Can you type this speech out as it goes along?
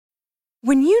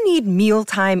When you need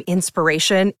mealtime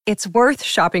inspiration, it's worth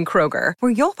shopping Kroger,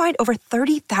 where you'll find over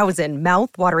 30,000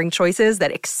 mouth-watering choices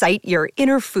that excite your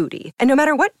inner foodie. And no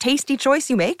matter what tasty choice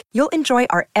you make, you'll enjoy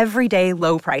our everyday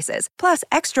low prices, plus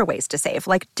extra ways to save,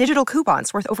 like digital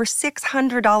coupons worth over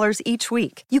 $600 each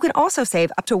week. You can also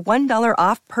save up to $1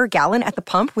 off per gallon at the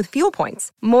pump with fuel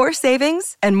points. More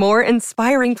savings and more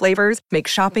inspiring flavors make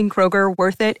shopping Kroger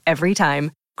worth it every time.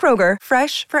 Kroger,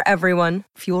 fresh for everyone.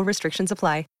 Fuel restrictions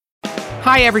apply.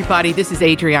 Hi, everybody. This is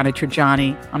Adriana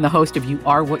Trajani. I'm the host of You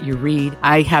Are What You Read.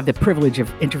 I have the privilege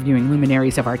of interviewing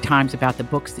luminaries of our times about the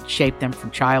books that shaped them from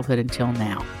childhood until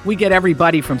now. We get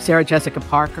everybody from Sarah Jessica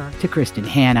Parker to Kristen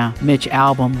Hanna, Mitch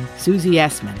Albom, Susie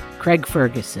Essman, Craig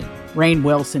Ferguson, Rainn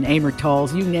Wilson, Amor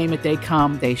Tolls, you name it, they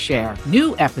come, they share.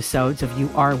 New episodes of You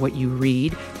Are What You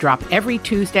Read drop every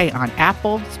Tuesday on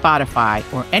Apple, Spotify,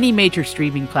 or any major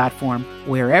streaming platform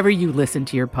wherever you listen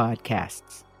to your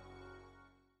podcasts.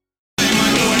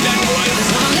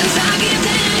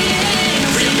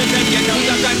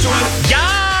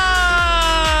 Yes!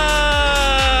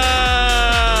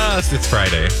 It's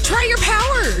Friday. Try your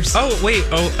powers. Oh, wait.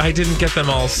 Oh, I didn't get them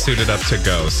all suited up to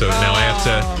go. So now I have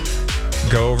to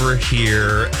go over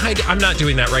here. Hi, I'm not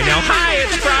doing that right now. Hi,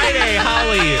 it's Friday.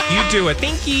 Holly, you do it.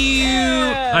 Thank you.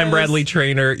 Yes. I'm Bradley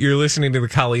Traynor. You're listening to the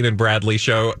Colleen and Bradley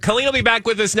Show. Colleen will be back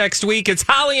with us next week. It's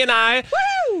Holly and I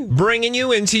bringing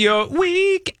you into your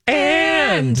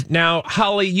weekend. Now,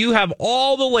 Holly, you have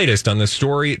all the latest on the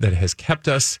story that has kept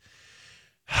us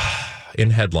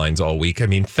in headlines all week. I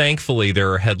mean, thankfully,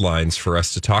 there are headlines for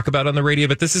us to talk about on the radio,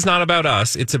 but this is not about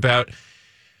us. It's about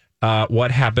what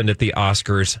happened at the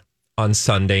Oscars on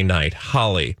Sunday night.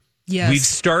 Holly, yes. We've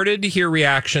started to hear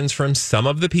reactions from some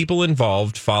of the people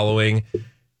involved following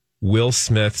Will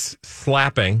Smith's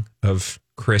slapping of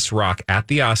Chris Rock at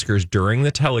the Oscars during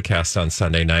the telecast on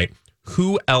Sunday night.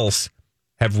 Who else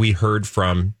have we heard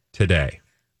from today?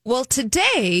 Well,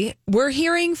 today we're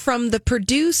hearing from the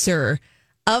producer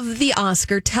of the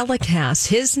Oscar telecast.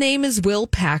 His name is Will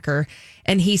Packer,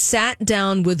 and he sat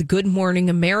down with Good Morning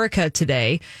America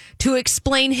today to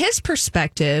explain his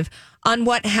perspective on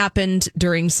what happened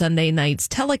during Sunday night's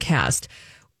telecast.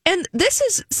 And this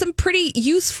is some pretty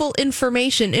useful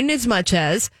information in as much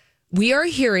as we are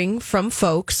hearing from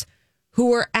folks who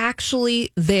were actually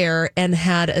there and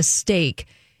had a stake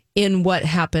in what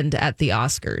happened at the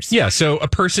Oscars. Yeah, so a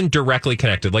person directly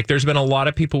connected. Like, there's been a lot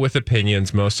of people with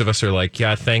opinions. Most of us are like,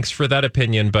 yeah, thanks for that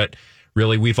opinion, but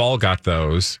really, we've all got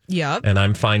those. Yep. And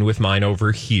I'm fine with mine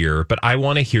over here, but I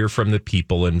want to hear from the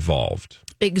people involved.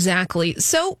 Exactly.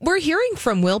 So we're hearing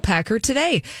from Will Packer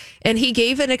today, and he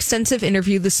gave an extensive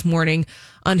interview this morning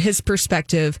on his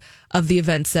perspective of the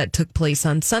events that took place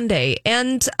on Sunday,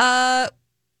 and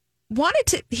wanted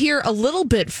to hear a little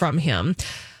bit from him.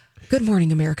 Good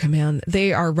Morning America, man.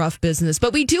 They are rough business.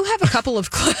 But we do have a couple of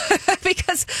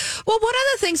because, well, one of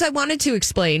the things I wanted to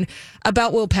explain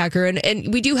about Will Packer,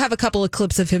 and we do have a couple of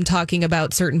clips of him talking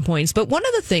about certain points, but one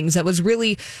of the things that was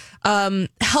really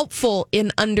helpful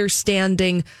in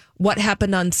understanding what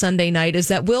happened on Sunday night is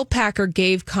that Will Packer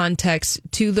gave context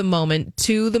to the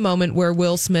moment where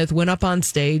Will Smith went up on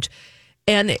stage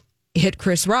and hit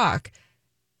Chris Rock.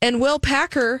 And Will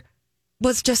Packer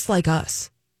was just like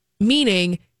us,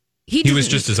 meaning he was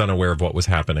just as unaware of what was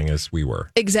happening as we were.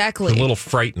 Exactly. It's a little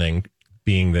frightening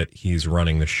being that he's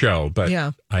running the show, but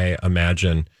yeah. I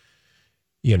imagine,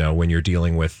 you know, when you're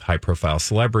dealing with high profile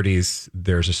celebrities,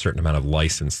 there's a certain amount of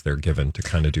license they're given to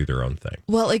kind of do their own thing.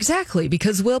 Well, exactly,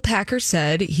 because Will Packer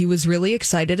said he was really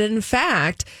excited. And in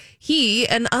fact, he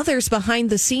and others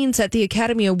behind the scenes at the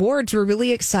Academy Awards were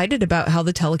really excited about how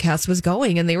the telecast was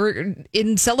going. And they were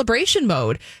in celebration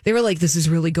mode. They were like, this is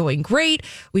really going great.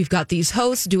 We've got these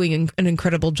hosts doing an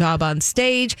incredible job on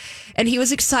stage. And he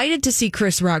was excited to see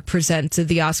Chris Rock present to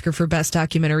the Oscar for Best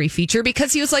Documentary Feature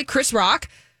because he was like, Chris Rock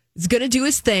is going to do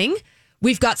his thing.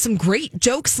 We've got some great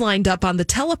jokes lined up on the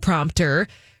teleprompter.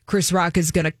 Chris Rock is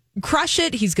going to crush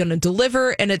it. He's going to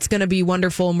deliver, and it's going to be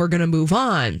wonderful, and we're going to move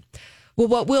on. Well,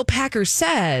 what Will Packer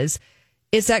says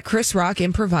is that Chris Rock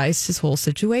improvised his whole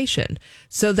situation.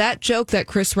 So that joke that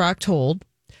Chris Rock told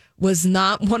was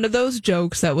not one of those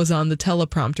jokes that was on the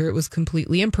teleprompter. It was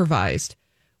completely improvised.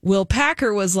 Will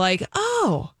Packer was like,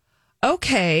 oh,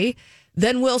 okay.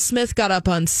 Then Will Smith got up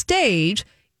on stage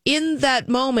in that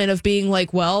moment of being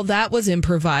like, well, that was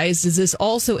improvised. Is this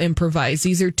also improvised?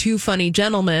 These are two funny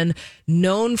gentlemen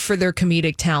known for their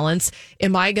comedic talents.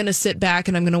 Am I going to sit back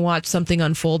and I'm going to watch something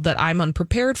unfold that I'm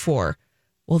unprepared for?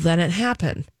 Well, then it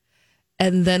happened.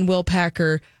 And then Will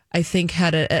Packer, I think,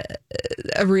 had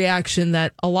a reaction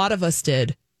that a lot of us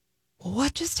did. Well,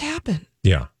 what just happened?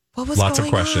 Yeah. What was Lots going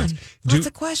of questions. on? Lots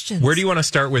of questions. Where do you want to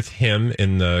start with him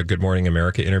in the Good Morning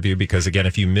America interview? Because again,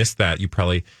 if you missed that,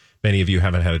 many of you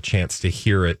haven't had a chance to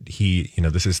hear it.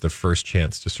 This is the first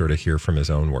chance to sort of hear from his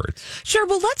own words. Sure.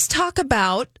 Well, let's talk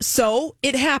about, so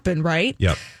it happened, right?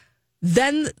 Yep.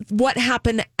 Then what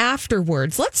happened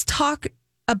afterwards? Let's talk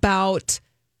about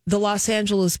the Los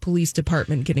Angeles Police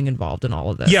Department getting involved in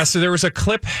all of this. Yeah, so there was a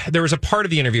part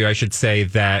of the interview, I should say,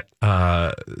 that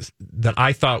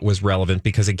I thought was relevant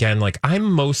because, again, like, I'm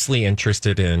mostly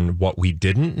interested in what we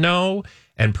didn't know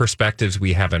and perspectives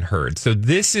we haven't heard. So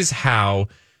this is how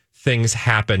things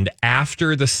happened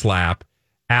after the slap,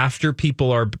 after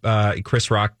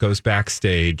Chris Rock goes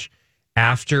backstage,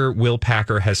 after Will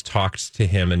Packer has talked to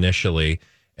him initially,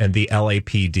 and the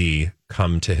LAPD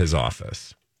come to his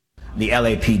office. The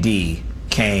LAPD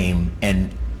came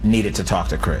and needed to talk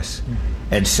to Chris.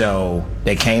 And so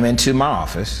they came into my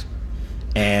office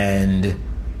and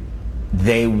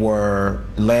they were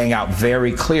laying out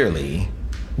very clearly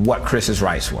what Chris's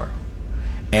rights were.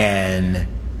 And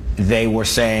they were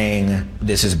saying,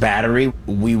 this is battery.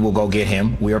 We will go get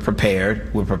him. We are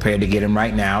prepared. We're prepared to get him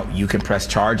right now. You can press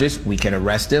charges. We can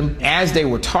arrest him. As they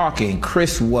were talking,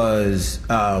 Chris was,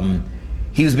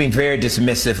 he was being very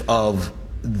dismissive of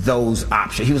those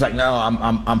options. He was like, no,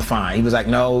 I'm fine. He was like,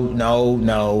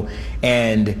 no.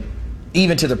 And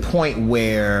even to the point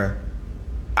where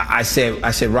I said,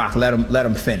 Rock, let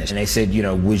him finish. And they said,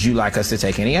 would you like us to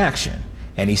take any action?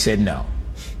 And he said, no.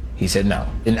 He said no.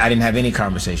 And I didn't have any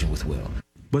conversation with Will.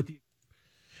 But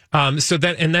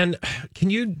then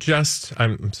can you just,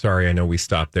 I'm sorry, I know we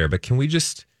stopped there, but can we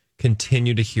just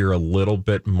continue to hear a little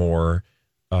bit more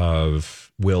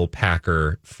of Will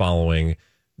Packer following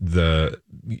the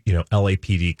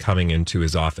LAPD coming into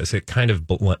his office? It kind of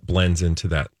blends into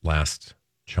that last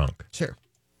chunk. Sure.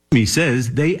 He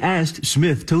says they asked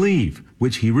Smith to leave,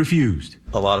 which he refused.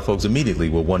 A lot of folks immediately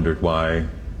were wondered why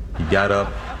he got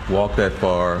up, walked that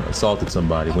far, assaulted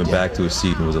somebody, went back to his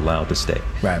seat and was allowed to stay.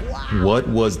 Right. What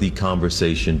was the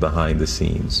conversation behind the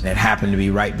scenes? It happened to be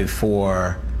right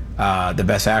before the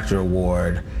Best Actor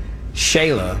Award.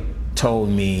 Shayla told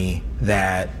me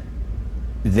that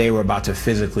they were about to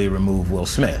physically remove Will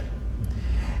Smith.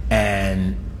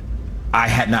 And I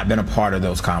had not been a part of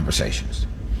those conversations.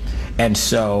 And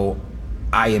so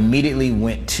I immediately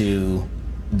went to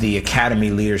the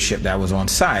Academy leadership that was on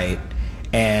site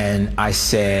and I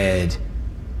said,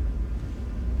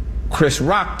 Chris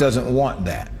Rock doesn't want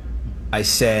that. I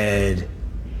said,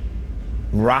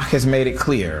 Rock has made it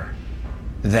clear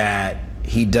that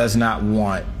he does not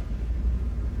want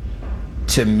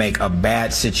to make a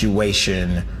bad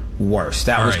situation worse.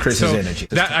 That was Chris's energy.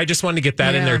 I just wanted to get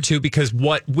that in there too, because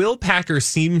what Will Packer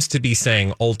seems to be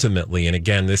saying ultimately, and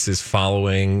again, this is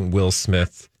following Will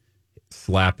Smith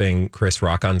slapping Chris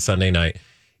Rock on Sunday night,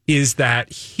 is that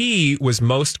he was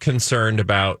most concerned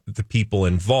about the people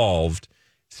involved,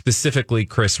 specifically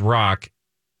Chris Rock,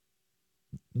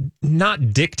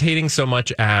 not dictating so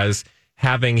much as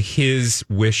having his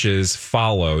wishes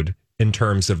followed in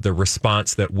terms of the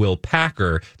response that Will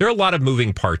Packer. There are a lot of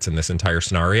moving parts in this entire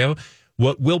scenario.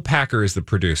 Will Packer is the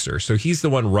producer, so he's the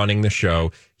one running the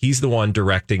show. He's the one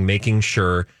directing, making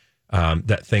sure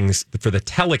that things for the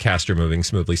telecast are moving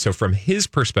smoothly. So from his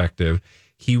perspective,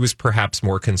 he was perhaps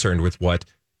more concerned with what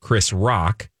Chris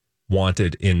Rock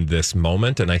wanted in this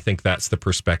moment. And I think that's the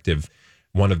perspective,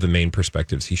 one of the main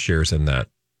perspectives he shares in that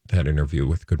interview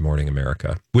with Good Morning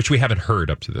America, which we haven't heard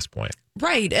up to this point.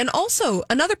 Right. And also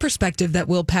another perspective that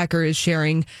Will Packer is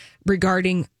sharing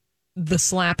regarding the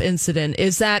slap incident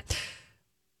is that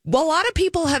a lot of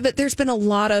people there's been a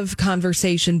lot of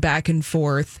conversation back and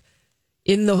forth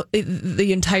in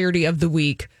the entirety of the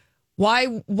week.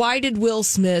 Why did Will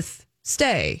Smith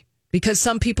stay? Because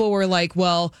some people were like,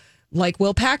 well, like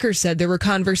Will Packer said, there were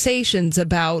conversations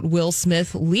about Will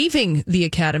Smith leaving the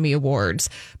Academy Awards,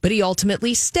 but he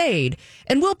ultimately stayed.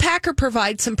 And Will Packer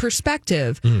provides some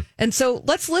perspective. And so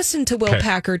let's listen to Will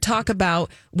Packer talk about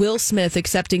Will Smith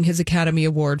accepting his Academy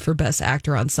Award for Best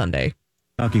Actor on Sunday.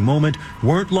 Shocking moment,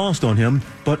 weren't lost on him,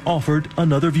 but offered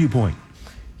another viewpoint.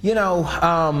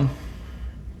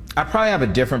 I probably have a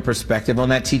different perspective on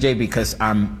that, TJ, because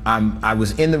I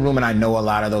was in the room and I know a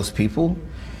lot of those people.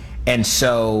 And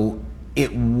so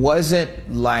it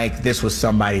wasn't like this was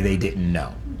somebody they didn't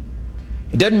know.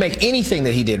 It doesn't make anything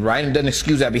that he did right and doesn't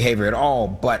excuse that behavior at all.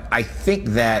 But I think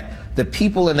that the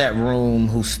people in that room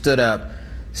who stood up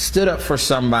for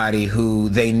somebody who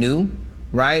they knew,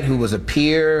 right? Who was a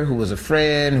peer, who was a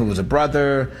friend, who was a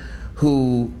brother,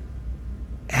 who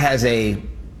has a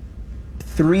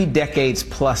 3 decades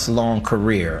plus long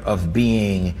career of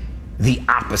being the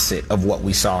opposite of what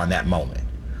we saw in that moment.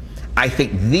 I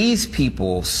think these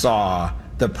people saw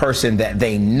the person that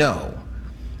they know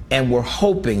and were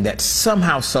hoping that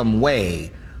somehow, some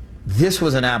way, this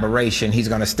was an aberration. He's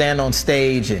going to stand on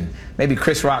stage and maybe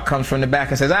Chris Rock comes from the back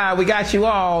and says, we got you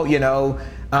all, you know.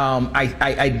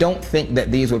 I don't think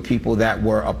that these were people that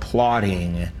were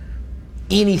applauding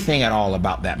anything at all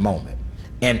about that moment.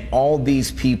 And all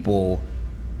these people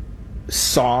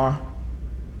saw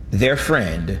their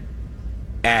friend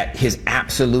at his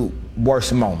absolute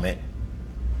worst moment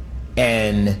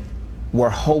and were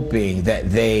hoping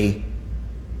that they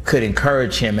could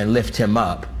encourage him and lift him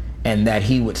up and that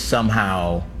he would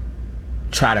somehow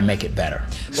try to make it better.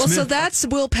 Well, so that's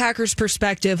Will Packer's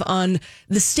perspective on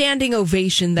the standing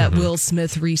ovation that Will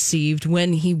Smith received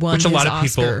when he won his Oscar. Which a lot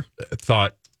of people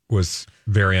thought was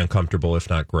very uncomfortable, if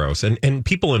not gross. And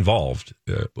people involved,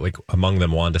 like among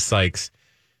them Wanda Sykes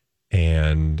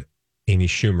and Amy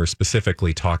Schumer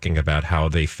specifically, talking about how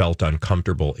they felt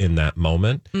uncomfortable in that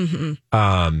moment.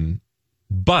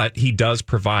 But he does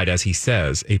provide, as he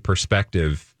says, a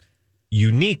perspective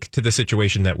unique to the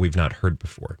situation that we've not heard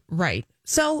before. Right.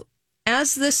 So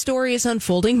as this story is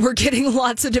unfolding, we're getting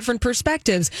lots of different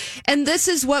perspectives. And this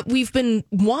is what we've been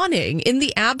wanting in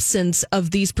the absence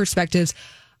of these perspectives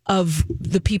of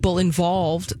the people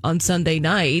involved on Sunday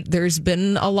night. There's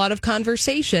been a lot of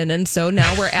conversation. And so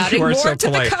now we're adding more to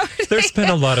the conversation. There's been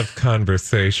a lot of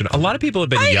conversation. A lot of people have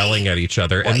been yelling at each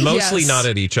other, and mostly not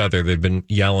at each other. They've been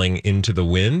yelling into the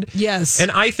wind. Yes.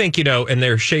 And I think, and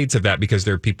there are shades of that because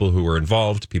there are people who were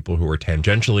involved, people who were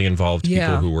tangentially involved,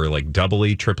 people who were like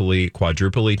doubly, triply,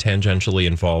 quadruply tangentially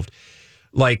involved.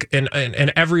 Like, and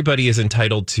everybody is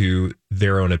entitled to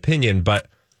their own opinion,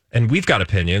 and we've got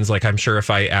opinions. Like, I'm sure if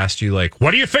I asked you, like,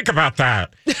 what do you think about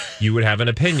that? You would have an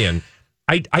opinion.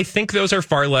 I think those are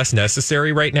far less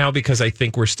necessary right now because I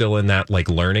think we're still in that, like,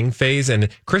 learning phase. And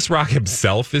Chris Rock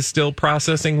himself is still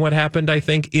processing what happened, I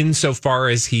think, insofar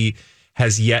as he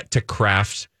has yet to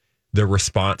craft the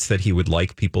response that he would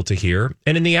like people to hear.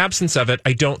 And in the absence of it,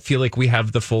 I don't feel like we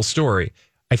have the full story.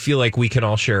 I feel like we can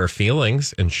all share our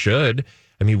feelings and should.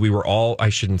 I mean, we were all, I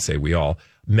shouldn't say we all,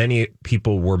 many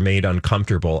people were made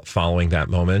uncomfortable following that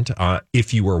moment.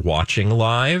 If you were watching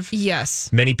live,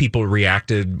 yes, many people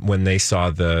reacted when they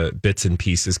saw the bits and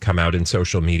pieces come out in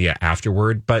social media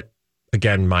afterward. But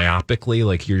again, myopically,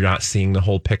 like you're not seeing the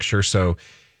whole picture. So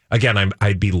again,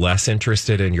 I'd be less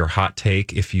interested in your hot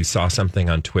take if you saw something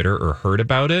on Twitter or heard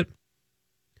about it.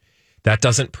 That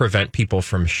doesn't prevent people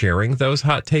from sharing those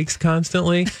hot takes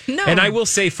constantly. No. And I will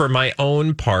say for my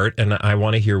own part, and I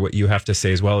want to hear what you have to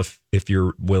say as well, if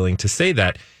you're willing to say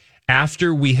that,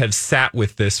 after we have sat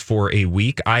with this for a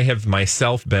week, I have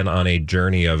myself been on a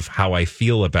journey of how I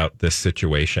feel about this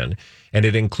situation. And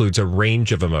it includes a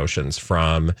range of emotions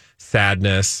from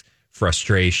sadness,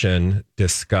 frustration,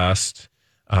 disgust,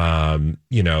 like,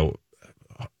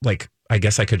 I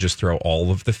guess I could just throw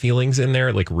all of the feelings in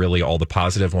there, like really all the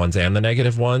positive ones and the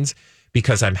negative ones,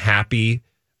 because I'm happy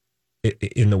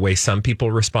in the way some people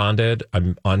responded.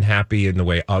 I'm unhappy in the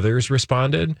way others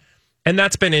responded. And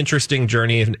that's been an interesting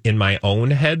journey in my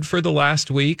own head for the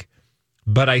last week.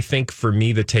 But I think for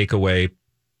me, the takeaway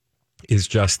is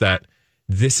just that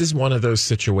this is one of those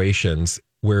situations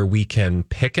where we can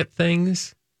pick at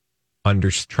things,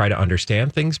 try to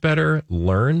understand things better,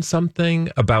 learn something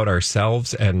about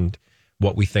ourselves and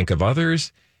what we think of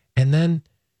others, and then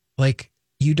like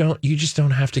you just don't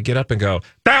have to get up and go,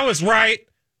 that was right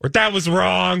or that was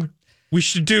wrong, we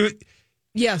should do it.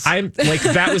 Yes. I'm like,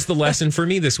 that was the lesson for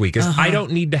me this week is I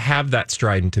don't need to have that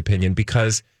strident opinion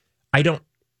because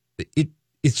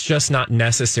it's just not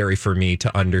necessary for me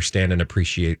to understand and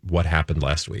appreciate what happened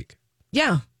last week.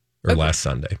 Yeah. Or last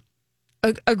Sunday.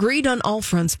 Agreed on all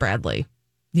fronts, Bradley.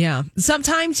 Yeah.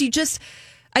 Sometimes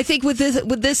I think with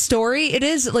this story, it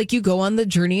is like you go on the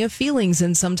journey of feelings,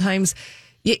 and sometimes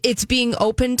it's being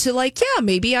open to like, yeah,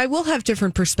 maybe I will have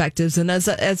different perspectives. And as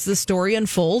the story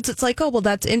unfolds, it's like, oh, well,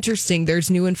 that's interesting. There's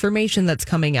new information that's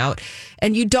coming out,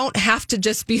 and you don't have to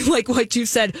just be like what you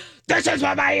said. This is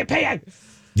what my opinion.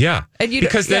 Yeah,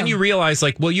 because then you realize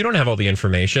like, well, you don't have all the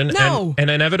information. No. And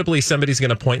inevitably somebody's going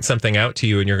to point something out to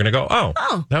you and you're going to go,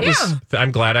 oh, that was,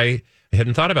 I'm glad I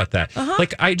hadn't thought about that.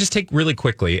 Like I just take really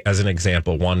quickly as an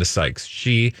example, Wanda Sykes,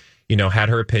 she, had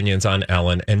her opinions on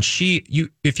Ellen, and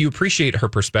if you appreciate her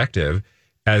perspective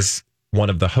as one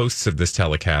of the hosts of this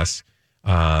telecast,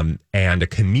 and a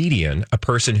comedian, a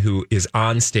person who is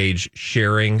on stage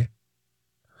sharing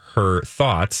her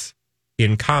thoughts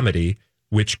in comedy,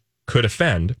 which could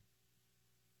offend,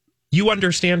 you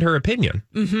understand her opinion.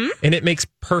 And it makes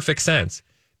perfect sense.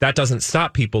 That doesn't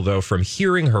stop people, though, from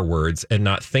hearing her words and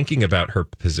not thinking about her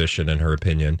position and her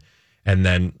opinion, and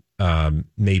then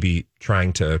maybe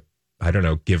trying to, I don't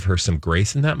know, give her some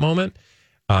grace in that moment.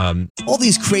 All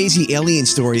these crazy alien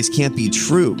stories can't be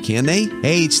true, can they?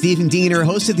 Hey, it's Stephen Diener,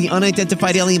 host of the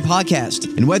Unidentified Alien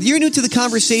Podcast. And whether you're new to the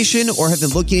conversation or have been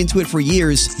looking into it for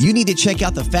years, you need to check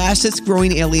out the fastest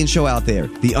growing alien show out there,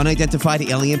 the Unidentified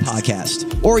Alien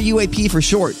Podcast, or UAP for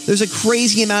short. There's a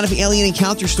crazy amount of alien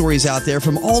encounter stories out there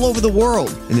from all over the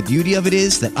world. And the beauty of it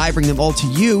is that I bring them all to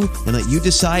you and let you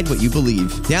decide what you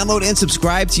believe. Download and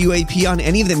subscribe to UAP on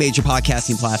any of the major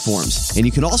podcasting platforms. And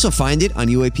you can also find it on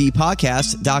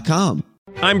UAPpodcast.com.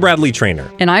 I'm Bradley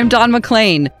Trainer. And I'm Don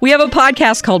McClain. We have a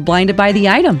podcast called Blinded by the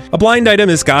Item. A blind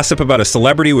item is gossip about a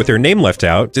celebrity with their name left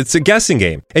out. It's a guessing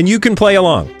game, and you can play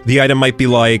along. The item might be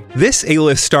like, this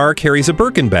A-list star carries a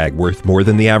Birkin bag worth more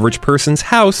than the average person's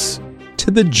house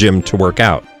to the gym to work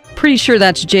out. Pretty sure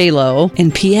that's J-Lo.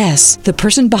 And P.S. the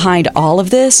person behind all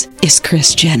of this is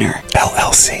Kris Jenner,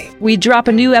 LLC. We drop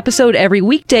a new episode every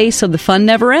weekday so the fun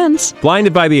never ends.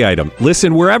 Blinded by the Item.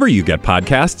 Listen wherever you get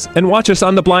podcasts and watch us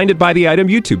on the Blinded by the Item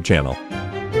YouTube channel.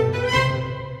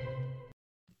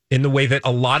 In the way that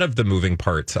a lot of the moving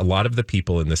parts, a lot of the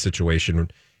people in this situation,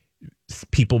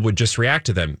 people would just react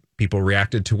to them. People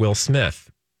reacted to Will Smith,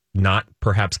 not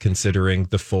perhaps considering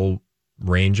the full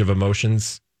range of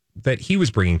emotions that he was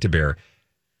bringing to bear.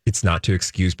 It's not to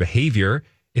excuse behavior.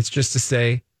 It's just to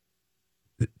say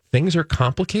things are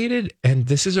complicated, and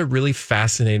this is a really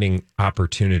fascinating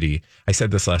opportunity. I said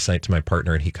this last night to my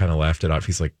partner, and he kind of laughed it off.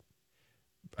 He's like,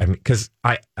 I mean, because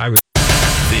I was.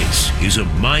 This is a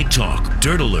My Talk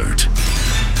Dirt Alert.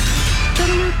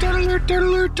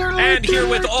 And here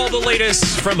with all the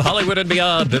latest from Hollywood and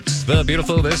beyond, it's the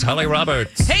beautiful Miss Holly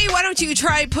Roberts. Hey, why don't you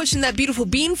try pushing that beautiful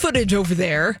bean footage over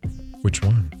there? Which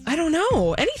one? I don't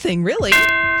know. Anything, really.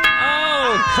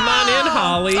 Oh, come on in,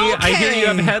 Holly. Okay. I hear you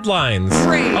have headlines.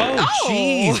 Great. Oh,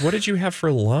 jeez. What did you have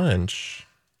for lunch?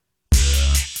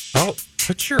 Oh,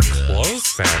 put your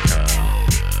clothes back on.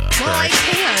 Well, I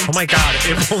can't. Oh, my God.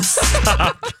 It won't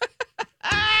stop.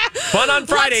 Fun on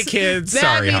Friday, kids.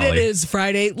 Sorry, Holly. It is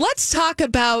Friday. Let's talk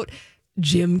about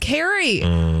Jim Carrey.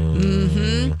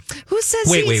 Who says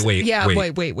wait. Yeah,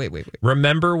 wait. Wait.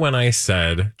 Remember when I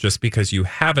said just because you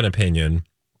have an opinion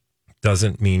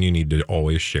doesn't mean you need to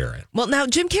always share it. Well, now,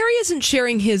 Jim Carrey isn't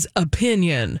sharing his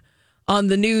opinion on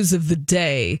the news of the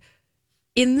day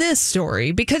in this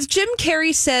story because Jim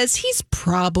Carrey says he's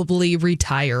probably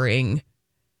retiring.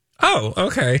 Oh,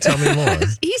 okay. Tell me more.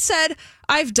 He said,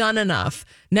 I've done enough.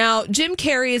 Now, Jim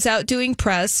Carrey is out doing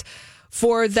press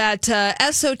for that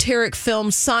esoteric film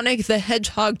Sonic the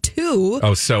Hedgehog 2.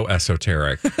 Oh, so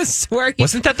esoteric.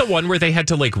 Wasn't that the one where they had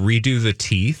to like redo the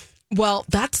teeth? Well,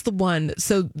 that's the one.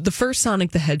 So the first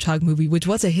Sonic the Hedgehog movie, which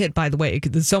was a hit, by the way,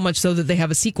 so much so that they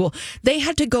have a sequel, they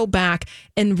had to go back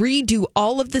and redo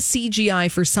all of the CGI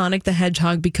for Sonic the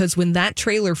Hedgehog because when that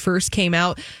trailer first came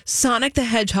out, Sonic the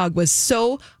Hedgehog was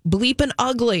so bleeping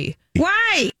ugly.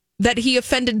 Why? That he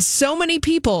offended so many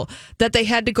people that they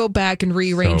had to go back and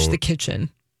rearrange the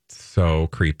kitchen. So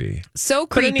creepy. So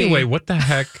creepy. But anyway, what the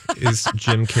heck is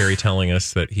Jim Carrey telling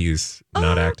us that he's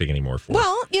not acting anymore for?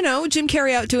 Well, you know, Jim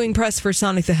Carrey out doing press for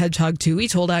Sonic the Hedgehog 2. He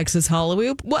told Access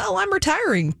Hollywood, well, I'm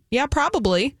retiring. Yeah,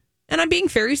 probably. And I'm being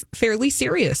fairly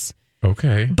serious.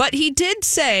 Okay. But he did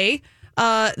say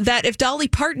that if Dolly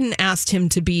Parton asked him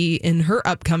to be in her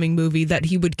upcoming movie, that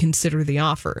he would consider the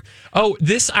offer. Oh,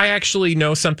 this I actually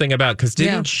know something about because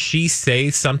didn't she say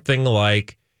something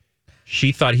like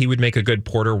she thought he would make a good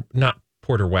not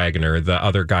Porter Wagoner, the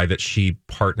other guy that she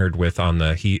partnered with on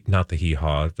the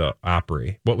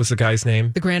Opry. What was the guy's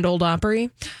name? The Grand Ole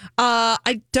Opry.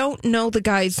 I don't know the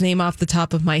guy's name off the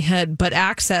top of my head, but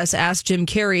Access asked Jim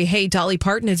Carrey, hey, Dolly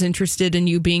Parton is interested in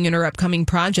you being in her upcoming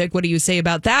project. What do you say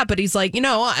about that? But he's like,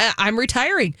 I'm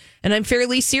retiring and I'm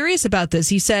fairly serious about this.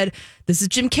 He said, this is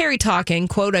Jim Carrey talking,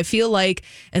 quote, I feel like,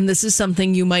 and this is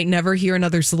something you might never hear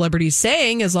another celebrity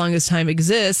saying as long as time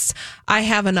exists, I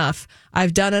have enough.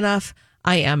 I've done enough.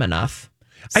 I am enough.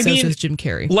 I mean, says Jim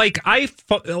Carrey.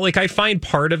 I find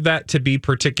part of that to be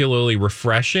particularly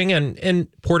refreshing. And it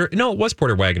was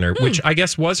Porter Wagoner, which I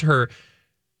guess was her.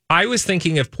 I was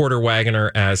thinking of Porter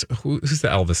Wagoner as who's the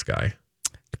Elvis guy?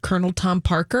 Colonel Tom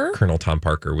Parker. Colonel Tom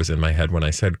Parker was in my head when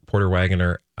I said Porter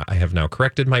Wagoner. I have now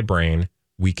corrected my brain.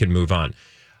 We can move on.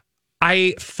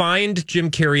 I find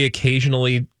Jim Carrey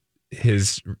occasionally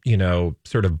his,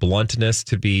 sort of bluntness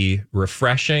to be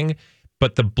refreshing.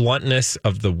 But the bluntness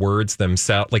of the words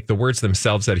themselves, like the words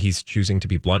themselves that he's choosing to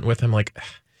be blunt with, I'm like,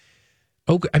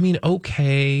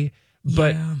 okay.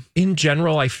 But in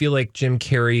general, I feel like Jim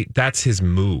Carrey, that's his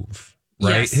move,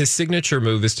 right? Yes. His signature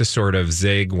move is to sort of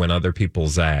zig when other people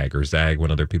zag or zag when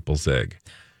other people zig.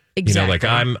 Exactly. You know,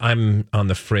 like I'm on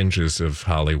the fringes of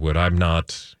Hollywood. I'm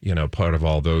not, part of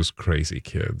all those crazy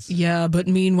kids. Yeah, but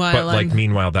meanwhile,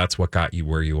 meanwhile, that's what got you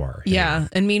where you are. Yeah,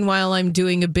 and meanwhile, I'm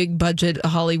doing a big budget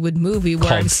Hollywood movie where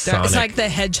Called it's Sonic. like The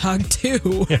Hedgehog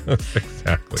 2. Yeah,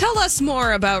 exactly. Tell us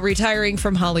more about retiring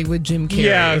from Hollywood, Jim Carrey.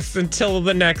 Yes, until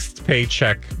the next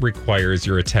paycheck requires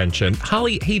your attention.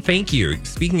 Holly, hey, thank you.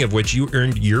 Speaking of which, you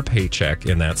earned your paycheck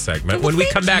in that segment. When we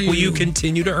come back, will you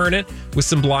continue to earn it with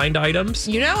some blind items?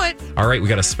 You know it. All right, we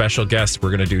got a special guest. We're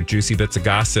going to do Juicy Bits of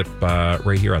Gossip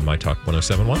right here on My Talk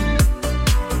 1071.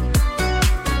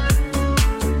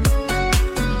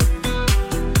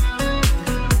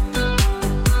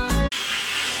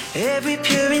 Every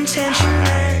pure intention.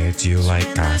 I do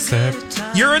like gossip.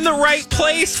 You're in the right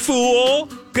place, fool.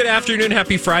 Good afternoon,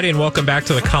 happy Friday, and welcome back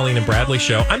to the Colleen and Bradley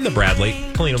Show. I'm the Bradley.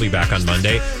 Colleen will be back on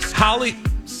Monday. Holly,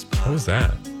 what was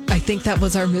that? I think that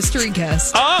was our mystery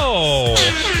guest. Oh!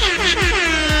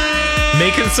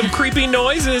 Making some creepy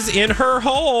noises in her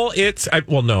hole.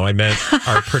 I meant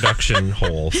our production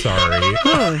hole. Sorry.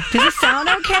 Ooh, does it sound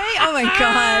okay? Oh my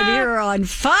God, you're on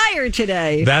fire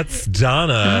today. That's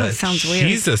Donna. Oh, sounds weird.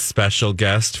 She's a special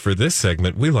guest for this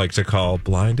segment we like to call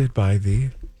Blinded by the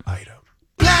Item.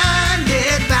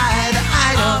 Blinded by the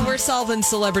item. We're solving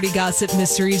celebrity gossip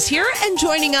mysteries here, and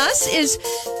joining us is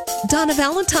Donna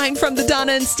Valentine from the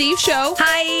Donna and Steve Show.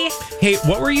 Hi. Hey,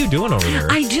 what were you doing over there?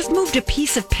 I just moved a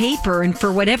piece of paper, and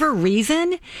for whatever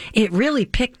reason, it really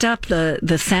picked up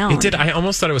the sound. It did. I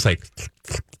almost thought it was like...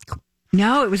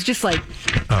 No, it was just like...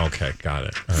 Oh, okay, got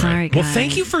it. All Sorry, right. Well, guys.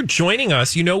 thank you for joining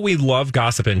us. You know we love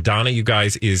gossip, and Donna, you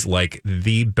guys, is like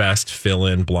the best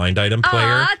fill-in blind item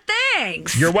player. Aw,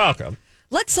 thanks. You're welcome.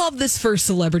 Let's solve this first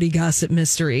celebrity gossip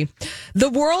mystery. The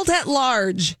world at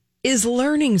large is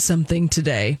learning something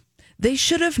today they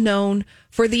should have known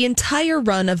for the entire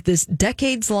run of this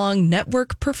decades-long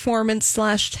network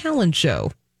performance/talent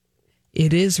show.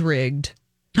 It is rigged.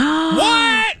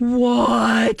 What?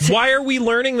 What? Why are we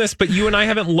learning this, but you and I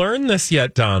haven't learned this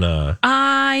yet, Donna?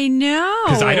 I know.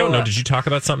 Because I don't know. Did you talk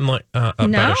about something like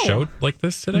about a show like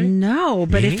this today? No,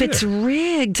 but Me if it's neither.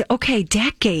 rigged, okay,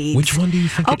 decades. Which one do you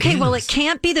think Okay, it well, is? it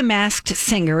can't be The Masked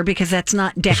Singer because that's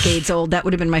not decades old. That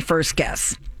would have been my first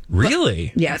guess.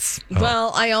 Really? Yes.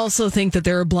 Well, I also think that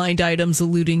there are blind items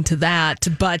alluding to that,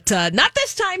 but not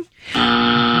this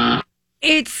time.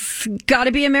 It's got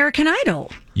to be American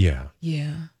Idol. Yeah.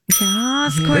 Yeah.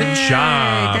 Yes, Good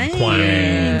job, Thanks.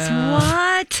 Quang.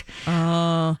 What?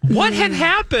 What had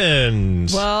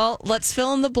happened? Well, let's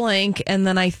fill in the blank, and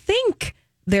then I think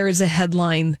there is a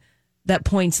headline that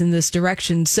points in this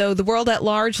direction. So the world at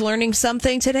large learning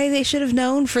something today they should have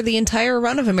known for the entire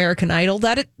run of American Idol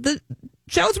that the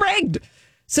show's rigged.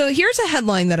 So here's a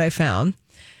headline that I found.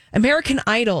 American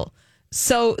Idol.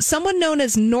 So someone known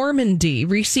as Normandy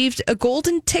received a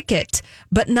golden ticket,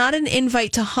 but not an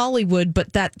invite to Hollywood,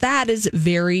 but that is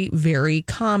very, very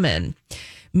common.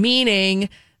 Meaning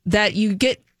that you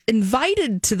get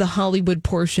invited to the Hollywood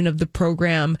portion of the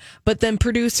program, but then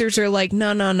producers are like,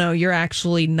 no, you're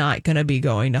actually not going to be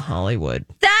going to Hollywood.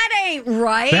 That ain't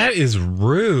right. That is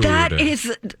rude. That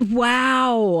is,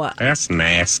 wow. That's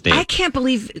nasty. I can't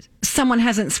believe someone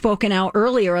hasn't spoken out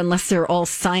earlier unless they're all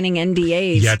signing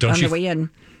NDAs Yeah, don't on you- the way in.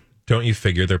 Don't you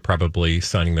figure they're probably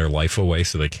signing their life away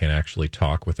so they can't actually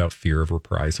talk without fear of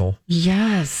reprisal?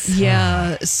 Yes.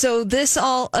 Yeah. So this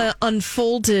all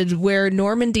unfolded where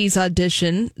Normandy's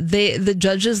audition, the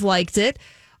judges liked it.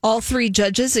 All three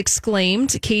judges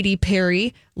exclaimed, Katy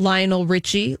Perry, Lionel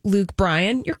Richie, Luke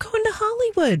Bryan, you're going to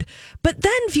Hollywood. But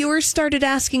then viewers started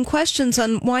asking questions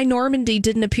on why Normandy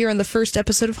didn't appear on the first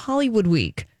episode of Hollywood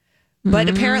Week. But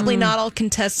apparently not all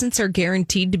contestants are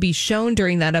guaranteed to be shown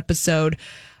during that episode.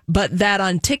 But that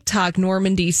on TikTok,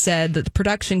 Normandy said that the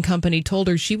production company told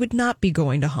her she would not be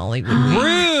going to Hollywood Week.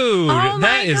 Rude. Oh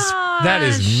my That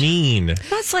is mean.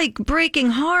 That's like breaking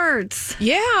hearts.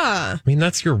 Yeah. I mean,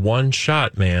 that's your one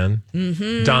shot, man.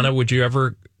 Mm-hmm. Donna, would you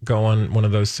ever go on one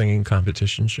of those singing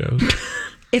competition shows?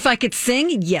 If I could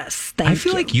sing, yes. Thank you. I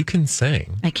feel like you can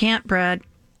sing. I can't, Brad.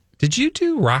 Did you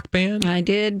do Rock Band? I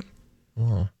did.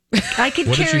 Oh. I could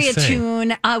What did carry you a sing?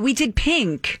 tune. We did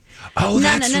Pink. Oh,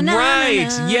 that's right.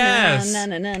 Yes.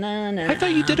 I I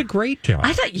thought you did a great job.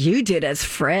 I thought you did as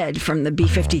Fred from the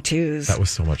B-52s. That was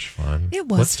so much fun. It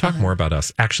was Let's talk more about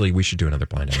us. Actually, we should do another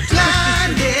blind item.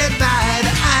 Blinded by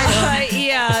the item.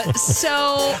 Yeah.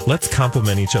 So, Let's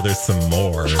compliment each other some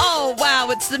more. oh, wow.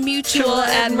 It's the Mutual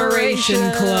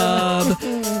Admiration Club.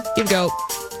 Here we go.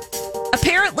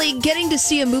 Apparently, getting to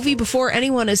see a movie before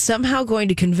anyone is somehow going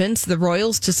to convince the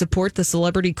royals to support the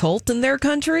celebrity cult in their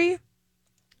country.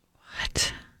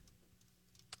 What?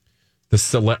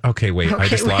 Okay, wait. I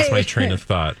just lost my train of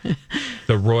thought.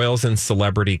 The royals and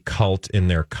celebrity cult in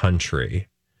their country.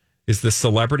 Is the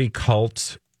celebrity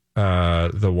cult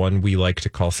the one we like to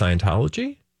call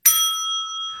Scientology?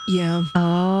 Yeah.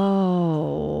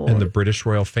 Oh. And the British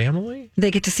royal family? They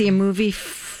get to see a movie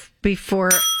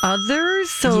before others,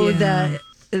 so that.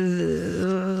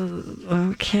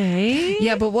 Okay.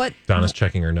 Yeah, but what? Donna's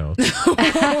checking her notes.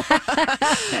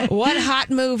 What hot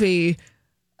movie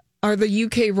are the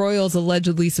UK royals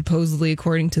allegedly, supposedly,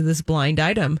 according to this blind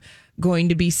item, going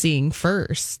to be seeing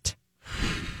first?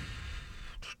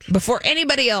 Before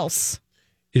anybody else.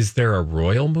 Is there a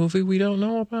royal movie we don't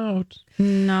know about?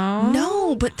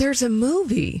 No, but there's a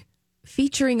movie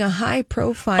featuring a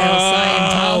high-profile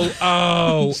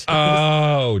Scientologist.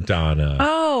 Oh, Donna.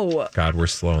 Oh. God, we're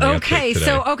slow on the uptake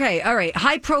today. All right.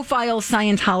 High-profile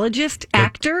Scientologist,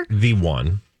 actor. The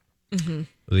one. Mm-hmm.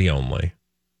 The only.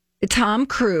 Tom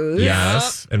Cruise.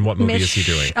 Yes. And what movie is he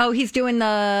doing? Oh, he's doing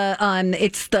the,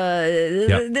 it's the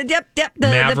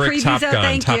Maverick, the Top previews. Gun.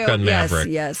 Thank Top you. Gun Maverick.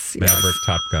 Yes. Maverick,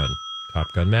 Top Gun. Top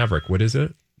Gun Maverick. What is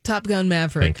it? Top Gun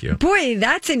Maverick. Thank you. Boy,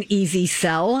 that's an easy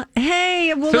sell.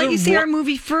 Hey, we'll let you see our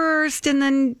movie first and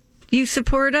then you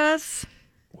support us.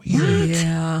 Weird.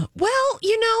 Yeah. Well,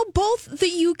 both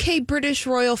the UK British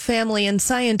royal family and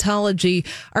Scientology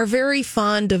are very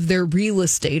fond of their real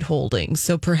estate holdings.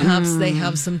 So perhaps they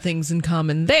have some things in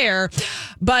common there.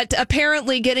 But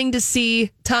apparently getting to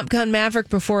see Top Gun Maverick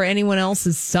before anyone else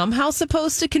is somehow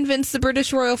supposed to convince the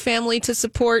British royal family to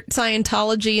support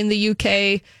Scientology in the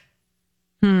UK.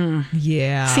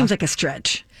 Yeah. Seems like a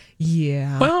stretch.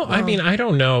 Yeah. Well, I mean, I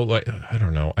don't know. I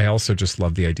don't know. I also just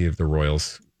love the idea of the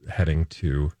royals heading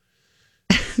to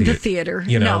the theater.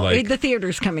 The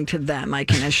theater's coming to them, I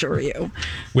can assure you.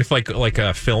 With like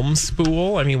a film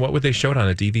spool. I mean, what would they show it on?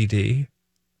 A DVD?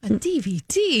 A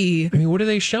DVD? I mean, what do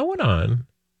they show it on?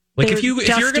 Like if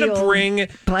you're going to bring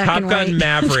Top Gun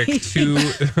Maverick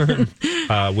to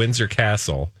Windsor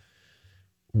Castle,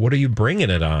 what are you bringing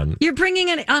it on? You're bringing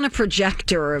it on a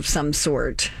projector of some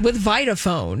sort. With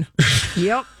Vitaphone.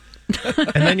 Yep.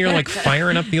 And then you're like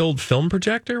firing up the old film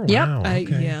projector? Wow. Yep.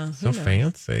 Okay. Yeah. So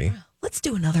fancy. Let's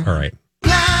do another one. All right.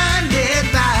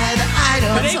 Blinded by the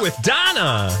item. Today with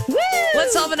Donna. Woo!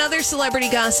 Let's solve another celebrity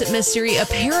gossip mystery.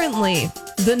 Apparently,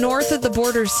 the North of the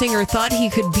Border singer thought he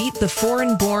could beat the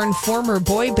foreign-born former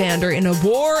boy bander in a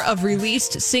war of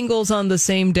released singles on the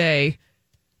same day.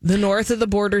 The North of the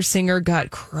Border singer got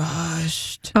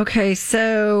crushed. Okay,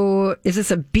 so is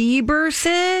this a Bieber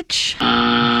sitch?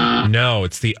 No,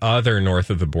 it's the other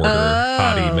North of the Border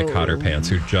hottie McCotterpants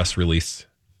who just released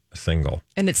a single.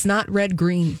 And it's not red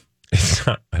green. It's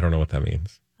not. I don't know what that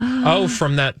means.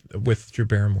 From that with Drew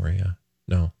Barrymore. Yeah.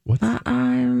 No. What?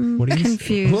 I'm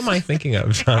confused. Who am I thinking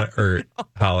of, John or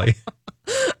Holly?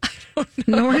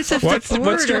 North of the Border.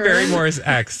 What's Drew Barrymore's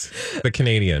ex, the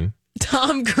Canadian?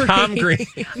 Tom Green. Tom Green.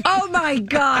 Oh my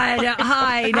God!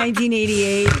 Hi,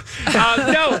 1988.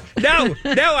 No,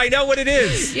 I know what it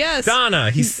is. Yes,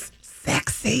 Donna. He's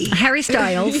sexy. Harry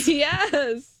Styles.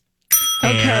 Yes.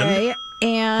 Okay,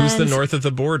 and who's the North of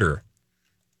the Border?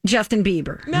 Justin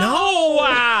Bieber. No,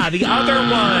 the other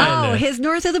one. Oh, his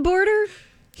North of the Border?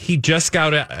 He just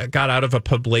got out of a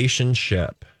publication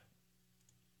ship.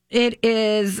 It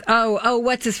is,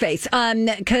 what's his face?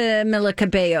 Camila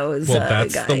Cabello's Well,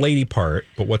 that's guy. the lady part,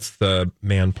 but what's the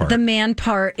man part? The man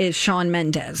part is Shawn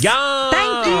Mendes. Yes!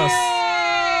 Thank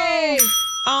you!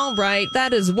 All right,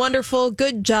 that is wonderful.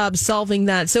 Good job solving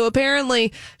that. So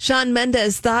apparently, Shawn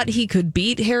Mendes thought he could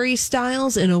beat Harry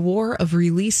Styles in a war of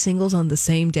release singles on the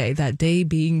same day, that day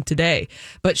being today.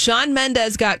 But Shawn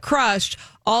Mendes got crushed.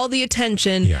 All the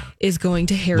attention is going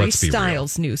to Harry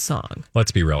Styles' new song.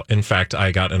 Let's be real. In fact,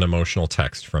 I got an emotional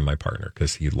text from my partner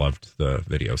because he loved the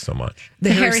video so much.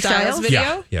 The Harry Styles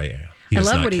video? Yeah. He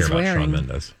does not care about Shawn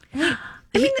Mendes. I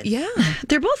mean,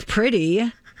 they're both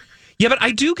pretty. Yeah, but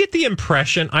I do get the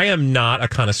impression, I am not a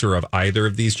connoisseur of either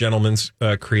of these gentlemen's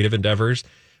creative endeavors,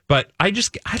 but I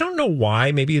don't know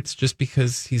why. Maybe it's just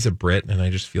because he's a Brit and I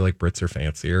just feel like Brits are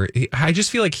fancier. I just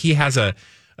feel like he has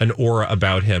an aura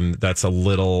about him that's a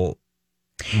little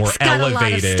more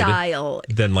elevated style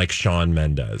than like Shawn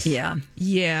Mendes. Yeah.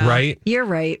 Right? You're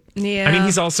right. Yeah. I mean,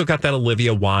 he's also got that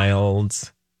Olivia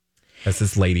Wilde as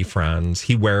his lady friend.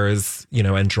 He wears,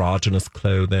 androgynous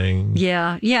clothing.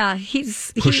 Yeah.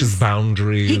 Pushes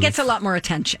boundaries. He gets a lot more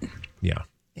attention. Yeah.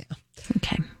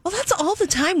 Okay. Well, that's all the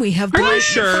time we have. Are you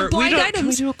sure? Blind items. Can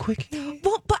we do a quickie?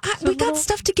 Well, but we got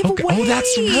stuff to give away. Oh,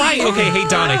 that's right. Okay, hey,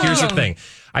 Donna, here's the thing.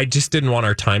 I just didn't want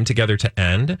our time together to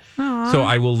end. Aww. So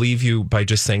I will leave you by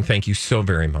just saying thank you so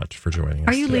very much for joining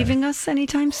us. Are you today. leaving us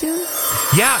anytime soon?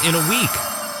 Yeah, in a week.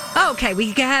 Okay,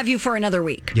 we can have you for another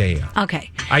week. Yeah.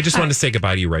 Okay. I just wanted to say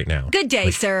goodbye to you right now. Good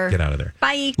day, sir. Get out of there.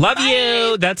 Bye. Love Bye.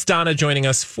 you. That's Donna joining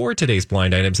us for today's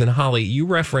Blind Items. And Holly, you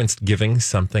referenced giving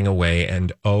something away,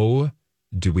 and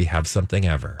do we have something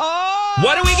ever? Oh!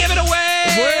 What are we giving away?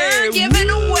 We're giving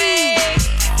away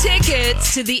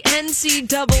tickets to the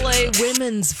NCAA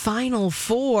Women's Final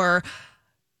Four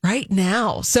right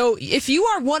now. So if you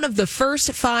are one of the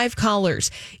first 5 callers,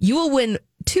 you will win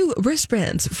 2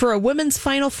 wristbands for a Women's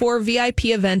Final Four VIP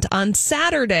event on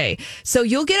Saturday. So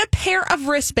you'll get a pair of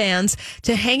wristbands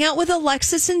to hang out with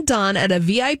Alexis and Don at a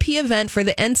VIP event for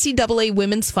the NCAA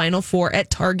Women's Final Four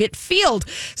at Target Field.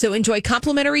 So enjoy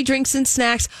complimentary drinks and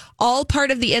snacks, all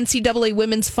part of the NCAA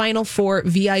Women's Final Four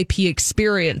VIP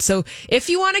experience. So if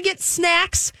you want to get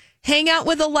snacks, hang out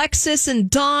with Alexis and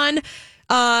Don,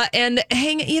 and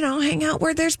hang out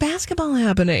where there's basketball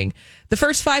happening. The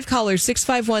first 5 callers,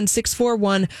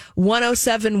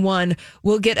 651-641-1071,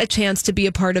 will get a chance to be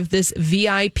a part of this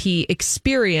VIP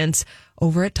experience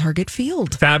over at Target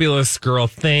Field. Fabulous, girl.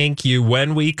 Thank you.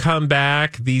 When we come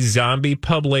back, the zombie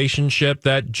publicationship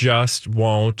that just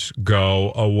won't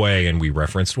go away. And we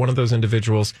referenced one of those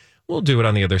individuals. We'll do it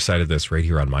on the other side of this right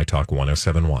here on My Talk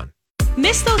 1071.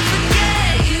 Miss those.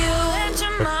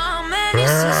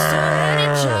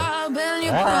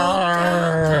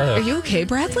 Are you okay,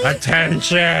 Bradley?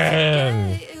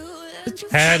 Attention!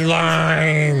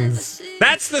 Headlines!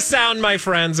 That's the sound, my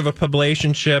friends, of a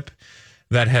publicationship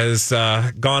that has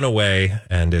gone away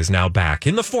and is now back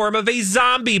in the form of a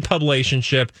zombie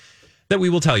publicationship that we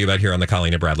will tell you about here on the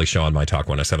Colleen and Bradley Show on My Talk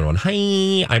 1071.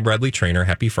 Hi, I'm Bradley Trainer.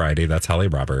 Happy Friday. That's Holly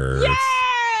Roberts.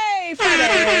 Yay!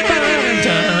 Friday!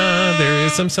 There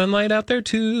is some sunlight out there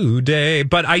today.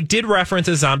 But I did reference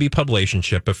a zombie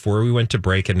publicationship before we went to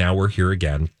break, and now we're here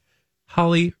again.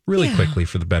 Holly, really quickly,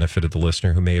 for the benefit of the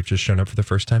listener who may have just shown up for the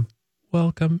first time,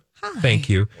 welcome. Hi. Thank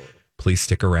you. Please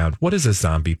stick around. What is a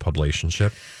zombie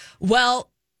publicationship? Well,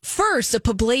 first, a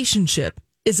publicationship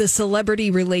is a celebrity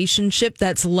relationship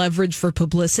that's leveraged for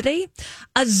publicity.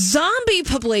 A zombie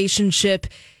publicationship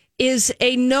is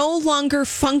a no longer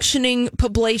functioning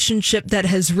publicationship that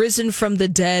has risen from the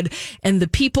dead, and the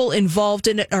people involved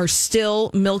in it are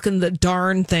still milking the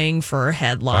darn thing for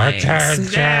headlines.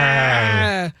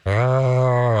 Attention!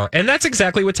 Oh. And that's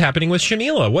exactly what's happening with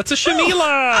Shamila. What's a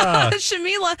Shamila?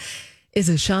 Shamila is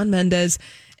a Shawn Mendes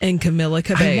and Camila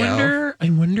Cabello. I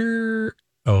wonder.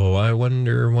 Oh,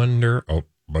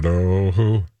 but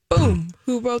who? Boom.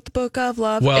 Who wrote the Book of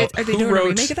Love? Well, Are they who doing a wrote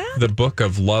remake of that? the Book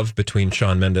of Love between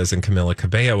Shawn Mendes and Camila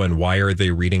Cabello, and why are they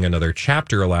reading another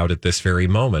chapter aloud at this very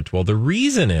moment? Well, the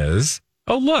reason is,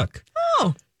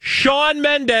 Shawn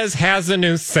Mendes has a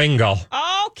new single.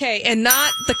 Okay, and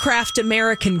not the Kraft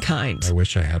American kind. I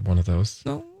wish I had one of those.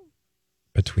 Oh.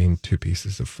 Between 2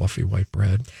 pieces of fluffy white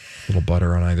bread, a little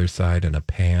butter on either side, and a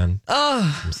pan,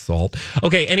 some salt.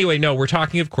 Okay, anyway, no, we're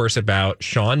talking, of course, about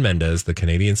Shawn Mendes, the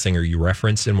Canadian singer you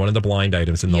referenced in one of the blind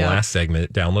items in the last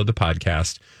segment. Download the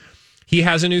podcast. He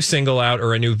has a new single out,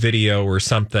 or a new video or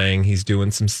something. He's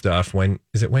doing some stuff. When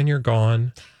You're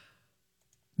Gone?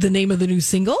 The name of the new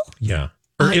single? Yeah.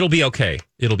 Or It'll Be Okay.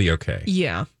 It'll Be Okay.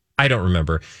 Yeah. I don't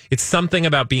remember. It's something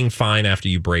about being fine after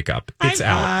you break up. It's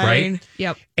out, right?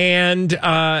 Yep. And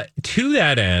to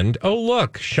that end,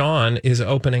 look, Shawn is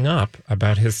opening up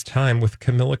about his time with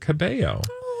Camila Cabello.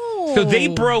 Oh. So they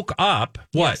broke up,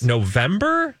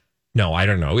 November? No, I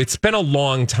don't know. It's been a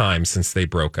long time since they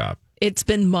broke up. It's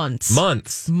been months.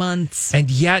 Months. And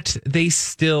yet they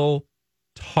still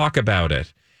talk about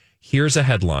it. Here's a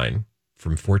headline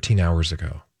from 14 hours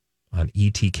ago on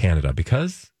ET Canada,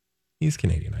 because he's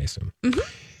Canadian, I assume. Mm-hmm.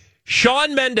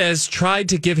 Shawn Mendes tried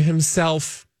to give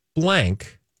himself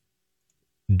blank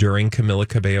during Camila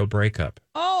Cabello breakup.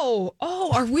 Oh,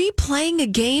 are we playing a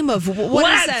game of what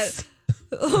is that?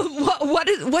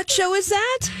 What show is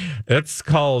that? It's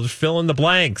called Fill in the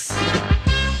Blanks.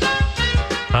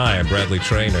 Hi, I'm Bradley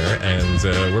Trainer, and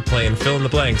we're playing Fill in the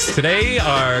Blanks. Today,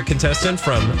 our contestant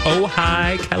from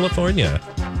Ojai, California,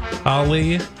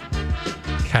 Holly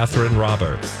Catherine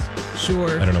Roberts.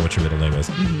 Sure. I don't know what your middle name is.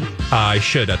 Mm-hmm. I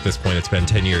should at this point. It's been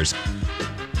 10 years.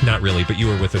 Not really, but you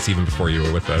were with us even before you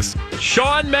were with us.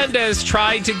 Shawn Mendes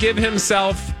tried to give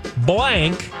himself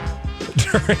blank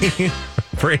during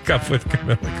breakup with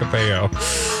Camila Cabello.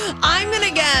 I'm going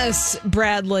to guess,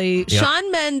 Bradley, Yep.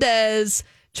 Shawn Mendes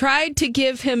tried to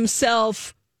give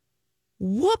himself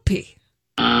whoopee.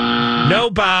 No,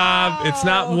 Bob, it's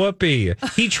not whoopee.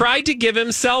 He tried to give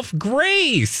himself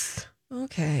grace.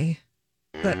 Okay.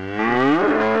 But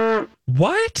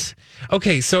what?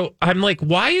 Okay, so I'm like,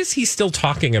 why is he still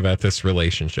talking about this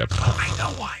relationship? Oh, I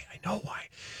know why.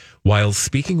 While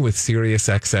speaking with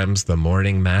SiriusXM's The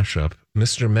Morning Mashup,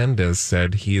 Mr. Mendez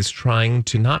said he is trying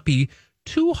to not be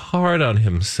too hard on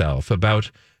himself about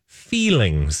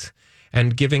feelings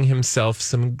and giving himself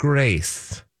some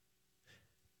grace.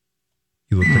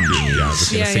 You look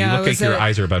like your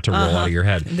eyes are about to roll out of your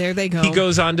head. There they go. He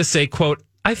goes on to say, quote,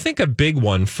 I think a big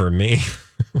one for me.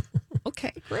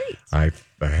 Okay, great. I'm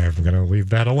going to leave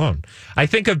that alone. I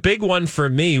think a big one for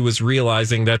me was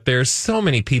realizing that there's so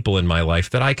many people in my life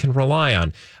that I can rely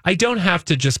on. I don't have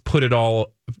to just put it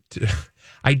all.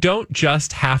 I don't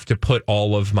just have to put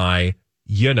all of my,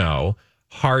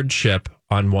 hardship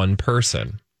on one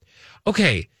person.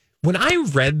 Okay. When I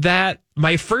read that,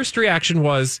 my first reaction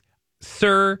was,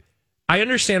 sir, I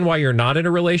understand why you're not in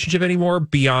a relationship anymore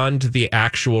beyond the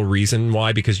actual reason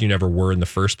why, because you never were in the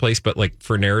first place. But like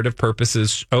for narrative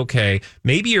purposes, okay,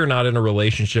 maybe you're not in a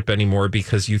relationship anymore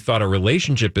because you thought a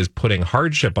relationship is putting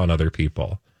hardship on other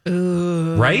people.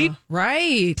 Ooh, right?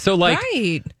 Right. So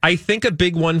I think a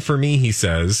big one for me, he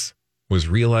says, was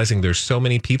realizing there's so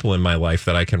many people in my life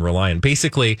that I can rely on.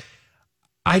 Basically,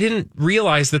 I didn't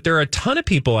realize that there are a ton of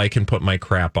people I can put my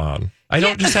crap on. I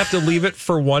don't just have to leave it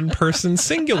for one person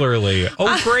singularly.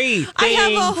 Oh, great. Thanks. I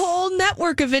have a whole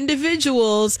network of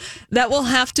individuals that will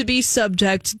have to be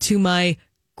subject to my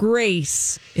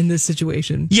grace in this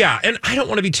situation. Yeah, and I don't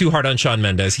want to be too hard on Shawn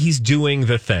Mendes. He's doing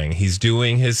the thing. He's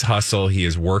doing his hustle. He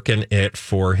is working it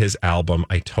for his album.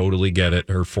 I totally get it.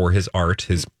 Or for his art,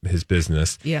 his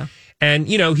business. Yeah. And,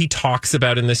 he talks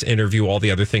about in this interview all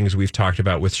the other things we've talked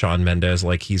about with Shawn Mendes,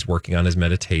 like he's working on his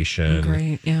meditation.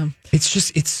 Great, yeah.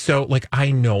 It's so,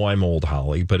 I know I'm old,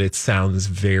 Holly, but it sounds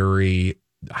very,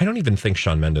 I don't even think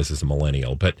Shawn Mendes is a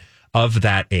millennial, but of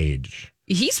that age.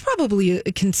 He's probably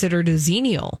considered a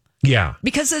xennial. Yeah.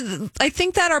 Because I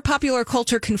think that our popular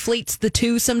culture conflates the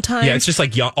two sometimes. Yeah, it's just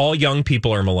like all young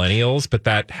people are millennials, but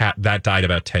that died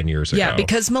about 10 years ago. Yeah,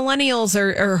 because millennials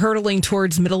are hurtling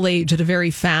towards middle age at a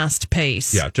very fast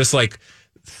pace. Yeah, just like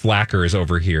Flackers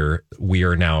over here, we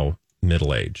are now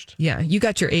middle-aged. Yeah, you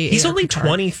got your age. He's only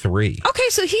 23. Okay,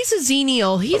 so he's a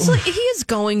xennial. He is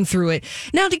going through it.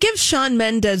 Now, to give Shawn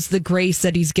Mendes the grace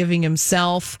that he's giving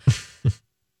himself,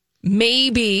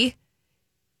 maybe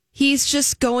he's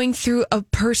just going through a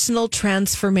personal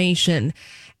transformation.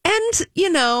 And,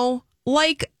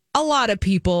 like a lot of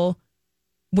people,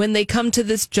 when they come to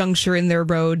this juncture in their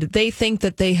road, they think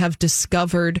that they have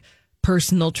discovered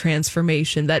personal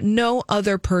transformation, that no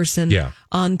other person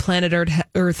on planet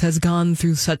Earth has gone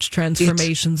through such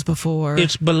transformations before.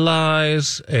 It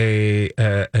belies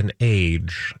an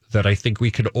age that I think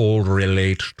we can all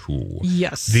relate to.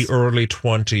 Yes. The early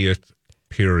 20th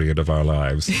period of our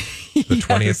lives. The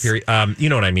 20th period. You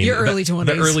know what I mean? Your early 20s.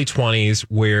 The early 20s,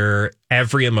 where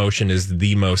every emotion is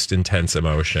the most intense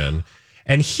emotion.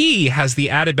 And he has the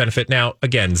added benefit. Now,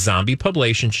 again, zombie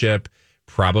publicationship,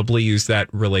 probably used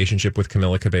that relationship with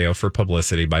Camila Cabello for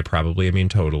publicity. By probably, I mean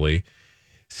totally.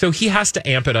 So he has to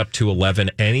amp it up to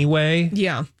 11 anyway.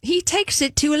 Yeah, he takes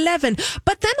it to 11.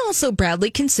 But then also,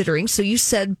 Bradley, considering, so you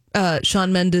said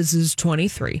Shawn Mendes is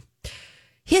 23.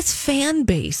 His fan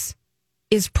base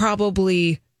is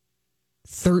probably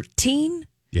 13.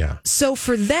 Yeah. So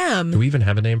for them... Do we even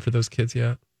have a name for those kids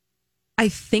yet? I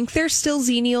think they're still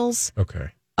xennials.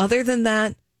 Okay. Other than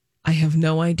that, I have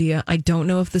no idea. I don't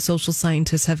know if the social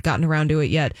scientists have gotten around to it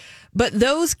yet. But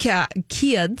those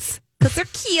kids, because they're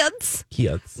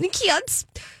kids,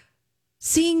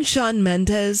 seeing Shawn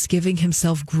Mendes giving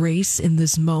himself grace in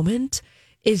this moment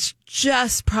is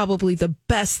just probably the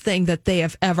best thing that they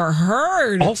have ever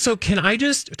heard. Also, can I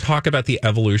just talk about the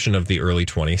evolution of the early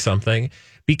 20-something?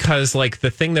 Because, the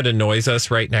thing that annoys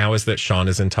us right now is that Shawn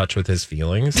is in touch with his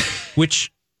feelings,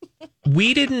 which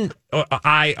we didn't.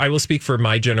 I will speak for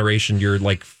my generation. You're,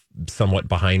 somewhat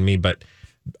behind me, but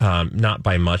not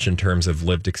by much in terms of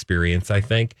lived experience, I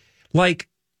think.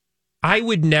 I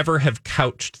would never have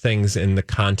couched things in the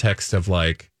context of,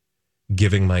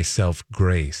 giving myself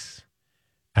grace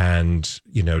and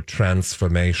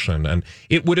transformation, and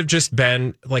it would have just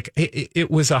been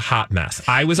it was a hot mess.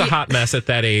 I was a hot mess at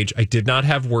that age. I did not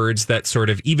have words that sort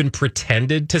of even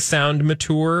pretended to sound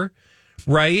mature,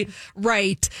 right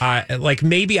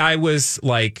maybe I was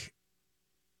what's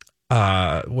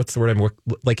the word I'm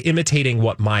imitating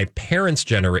what my parents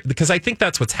generate, because I think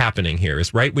that's what's happening here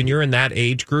is right when you're in that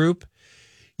age group,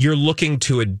 you're looking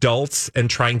to adults and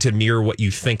trying to mirror what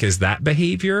you think is that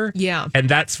behavior. Yeah. And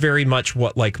that's very much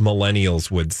what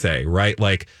millennials would say, right?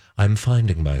 I'm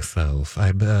finding myself.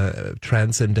 I'm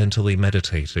transcendentally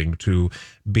meditating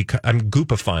I'm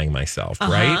goopifying myself,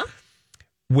 right?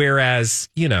 Whereas,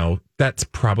 that's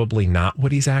probably not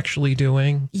what he's actually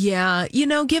doing. Yeah.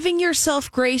 Giving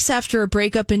yourself grace after a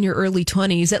breakup in your early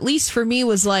 20s, at least for me,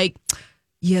 was like,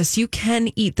 yes, you can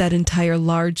eat that entire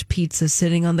large pizza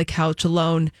sitting on the couch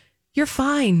alone. You're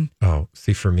fine. Oh,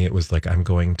 see, for me, it was like, I'm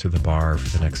going to the bar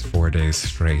for the next 4 days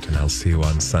straight, and I'll see you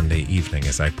on Sunday evening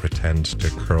as I pretend to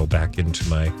curl back into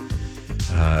my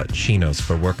chinos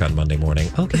for work on Monday morning.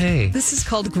 Okay. This is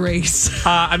called grace.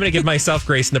 I'm going to give myself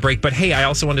grace in the break. But hey, I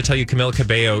also want to tell you, Camila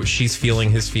Cabello, she's feeling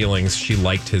his feelings. She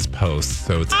liked his post,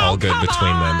 so it's all good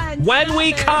between them. When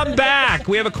we come back,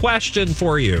 we have a question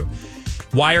for you.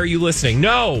 Why are you listening?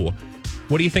 No.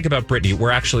 What do you think about Britney?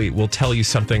 We'll tell you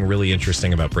something really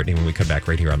interesting about Britney when we come back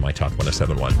right here on My Talk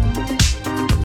 107.1.